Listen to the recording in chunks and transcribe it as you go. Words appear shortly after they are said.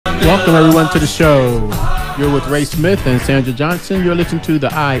Welcome everyone to the show. You're with Ray Smith and Sandra Johnson. You're listening to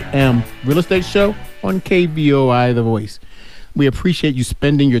the I Am Real Estate Show on KVOI The Voice. We appreciate you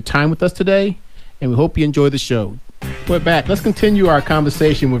spending your time with us today, and we hope you enjoy the show. We're back. Let's continue our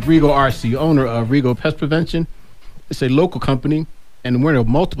conversation with Rigo RC, owner of Rigo Pest Prevention. It's a local company and winner of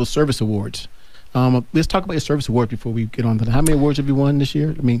multiple service awards. Let's talk about your service award before we get on to that. How many awards have you won this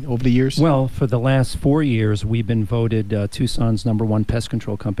year? I mean, over the years? Well, for the last 4 years, we've been voted Tucson's #1 pest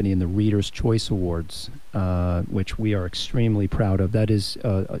control company in the Reader's Choice Awards, which we are extremely proud of. That is,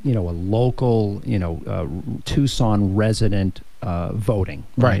 a local, Tucson resident voting.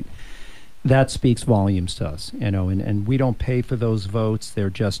 Right. That speaks volumes to us, and we don't pay for those votes. They're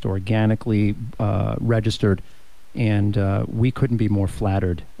just organically registered. And we couldn't be more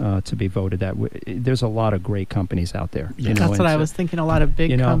flattered to be voted that. There's a lot of great companies out there. That's what I was thinking. A lot of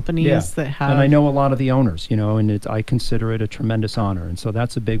big companies that have. And I know a lot of the owners, and I consider it a tremendous honor. And so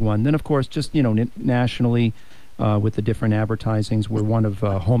that's a big one. Then, of course, just, nationally with the different advertisings, we're one of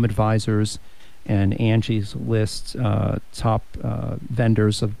Home Advisors and Angie's List top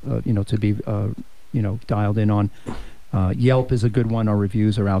vendors of, to be, dialed in on. Yelp is a good one. Our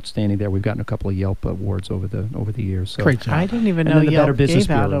reviews are outstanding there. We've gotten a couple of Yelp awards over the years. So. Great job. I didn't even know Yelp gave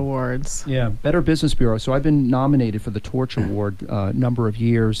out awards. Yeah, Better Business Bureau. So I've been nominated for the Torch Award a number of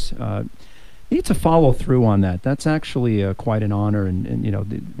years. Need to follow through on that. That's actually quite an honor, and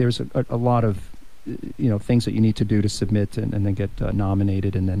there's a lot of things that you need to do to submit and then get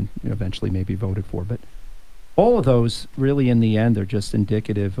nominated and then eventually maybe voted for. But all of those really in the end are just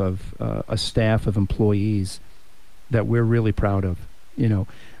indicative of a staff of employees that we're really proud of.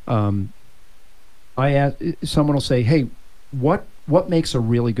 I ask, someone will say, "Hey, what makes a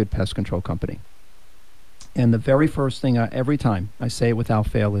really good pest control company?" And the very first thing every time I say it without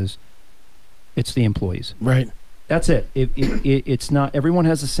fail is, it's the employees. Right. That's it. It's not everyone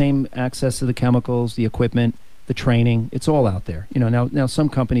has the same access to the chemicals, the equipment, the training. It's all out there. Now some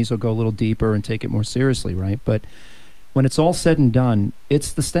companies will go a little deeper and take it more seriously, right? But when it's all said and done,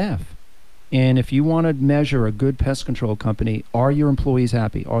 it's the staff. And if you want to measure a good pest control company, are your employees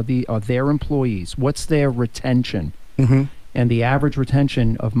happy? Are their employees? What's their retention? Mm-hmm. And the average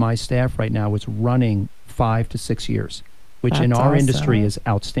retention of my staff right now is running 5 to 6 years, which in our industry is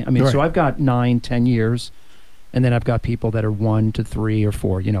outstanding. I mean, so I've got 9, 10 years, and then I've got people that are 1 to 3 or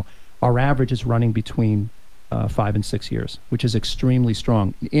 4. Our average is running between 5 and 6 years, which is extremely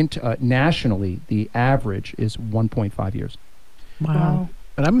strong. Nationally, the average is 1.5 years. Wow.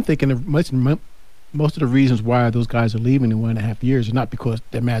 And I'm thinking of most of the reasons why those guys are leaving in 1.5 years are not because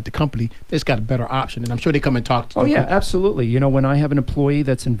they're mad at the company. They just got a better option. And I'm sure they come and talk to them. Oh, yeah, absolutely. When I have an employee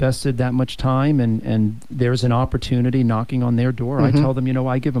that's invested that much time and there's an opportunity knocking on their door, I tell them,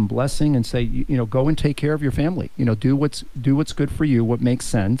 I give them blessing and say, go and take care of your family. Do what's good for you, what makes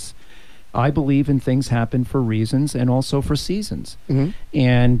sense. I believe in things happen for reasons and also for seasons. Mm-hmm.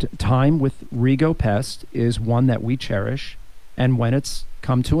 And time with Rigo Pest is one that we cherish. And when it's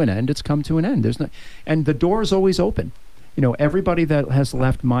come to an end, it's come to an end. And the door is always open. Everybody that has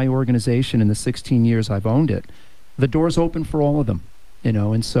left my organization in the 16 years I've owned it, the door's open for all of them.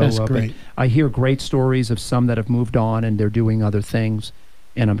 And so that's great. I hear great stories of some that have moved on and they're doing other things,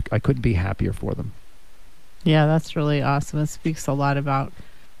 and I couldn't be happier for them. Yeah, that's really awesome. It speaks a lot about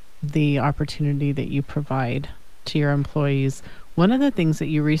the opportunity that you provide to your employees. One of the things that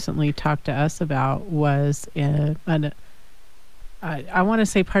you recently talked to us about was I want to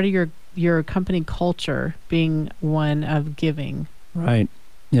say part of your company culture being one of giving. Right.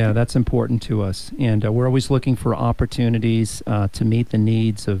 Yeah, that's important to us. And we're always looking for opportunities to meet the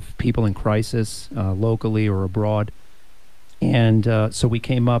needs of people in crisis, locally or abroad. And so we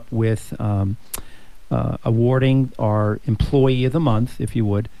came up with awarding our Employee of the Month, if you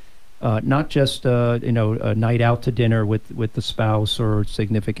would. Not just a night out to dinner with the spouse or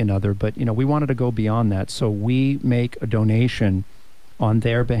significant other, but we wanted to go beyond that. So we make a donation on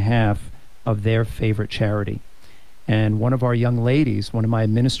their behalf of their favorite charity. And one of our young ladies, one of my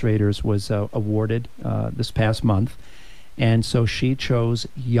administrators, was awarded this past month, and so she chose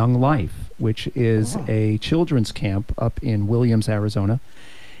Young Life, which is a children's camp up in Williams, Arizona.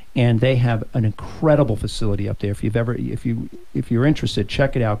 And they have an incredible facility up there. If you're interested,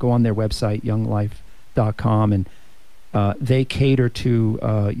 check it out. Go on their website, younglife.com, and they cater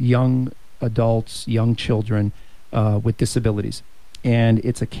to young adults, young children with disabilities. And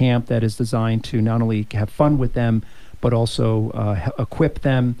it's a camp that is designed to not only have fun with them, but also equip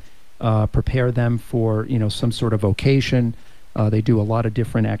them, prepare them for some sort of vocation. They do a lot of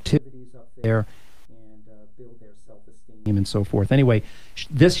different activities up there and build their self-esteem and so forth. Anyway,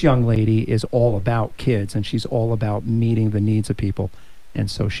 this young lady is all about kids, and she's all about meeting the needs of people. And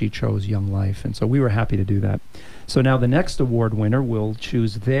so she chose Young Life. And so we were happy to do that. So now the next award winner will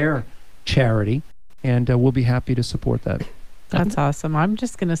choose their charity, and we'll be happy to support that. That's awesome. I'm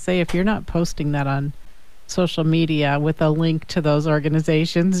just going to say, if you're not posting that on social media with a link to those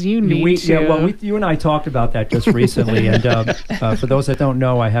organizations, you need to. Yeah, well, you and I talked about that just recently. And for those that don't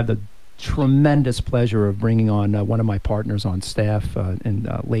know, I had the tremendous pleasure of bringing on one of my partners on staff in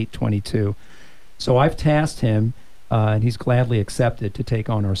late 22. So I've tasked him, and he's gladly accepted to take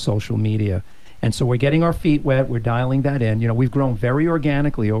on our social media. And so we're getting our feet wet. We're dialing that in. You know, we've grown very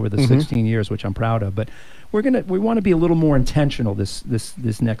organically over the 16 years, which I'm proud of. But we want to be a little more intentional this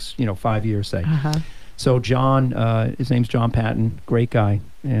next 5 years, say. So John, his name's John Patton, great guy,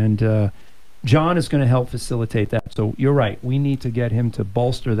 and John is going to help facilitate that. So you're right. We need to get him to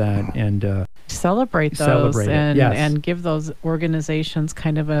bolster that and celebrate those and give those organizations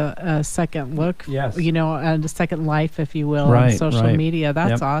kind of a second look, and a second life, if you will, on social media.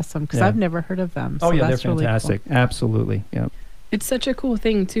 That's awesome, because I've never heard of them. So they're fantastic. Really cool. Absolutely. Yeah. It's such a cool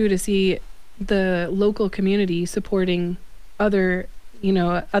thing too to see the local community supporting other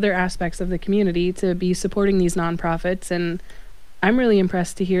aspects of the community, to be supporting these nonprofits. And I'm really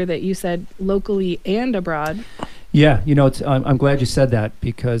impressed to hear that you said locally and abroad. Yeah, I'm glad you said that,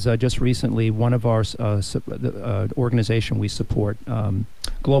 because just recently one of our organization we support,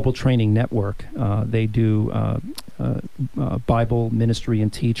 Global Training Network, they do Bible ministry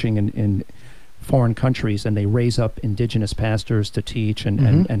and teaching in foreign countries, and they raise up indigenous pastors to teach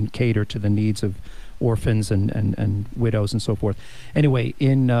and cater to the needs of orphans and widows and so forth. Anyway,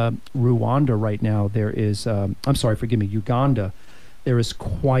 in Rwanda right now, there is, Uganda, there is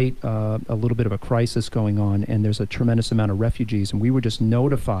quite a little bit of a crisis going on, and there's a tremendous amount of refugees, and we were just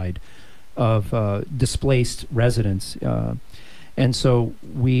notified of displaced residents. And so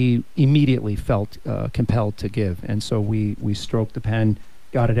we immediately felt compelled to give. And so we stroked the pen,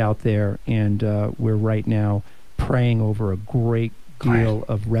 got it out there, and we're right now praying over a great deal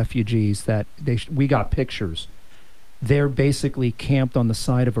of refugees that we got pictures. They're basically camped on the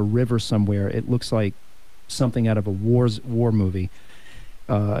side of a river somewhere. It looks like something out of a war movie.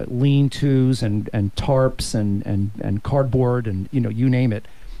 Lean-tos and tarps and cardboard and you name it.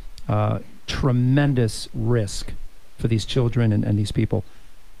 Tremendous risk for these children and these people.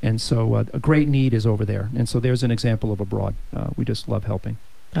 And so a great need is over there. And so there's an example of abroad. We just love helping.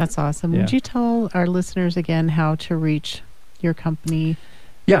 That's awesome. Would you tell our listeners again how to reach your company?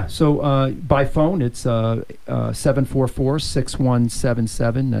 Yeah, so by phone, it's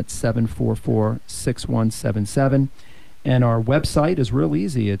 744-6177. That's 744-6177. And our website is real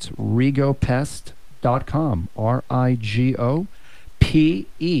easy. It's rigopest.com,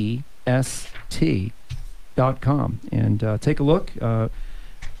 RIGOPEST.com. And take a look.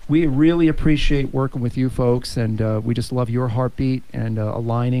 We really appreciate working with you folks, and we just love your heartbeat and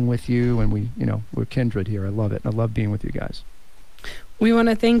aligning with you. And we're kindred here. I love it. I love being with you guys. We want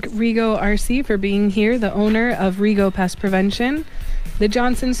to thank Rigo RC for being here, the owner of Rigo Pest Prevention. The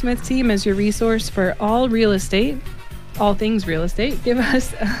Johnson Smith team is your resource for all real estate, all things real estate. Give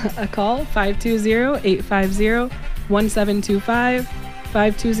us a call, 520-850-1725,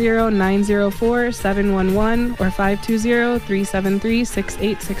 520-904-711, or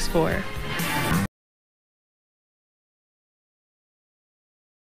 520-373-6864.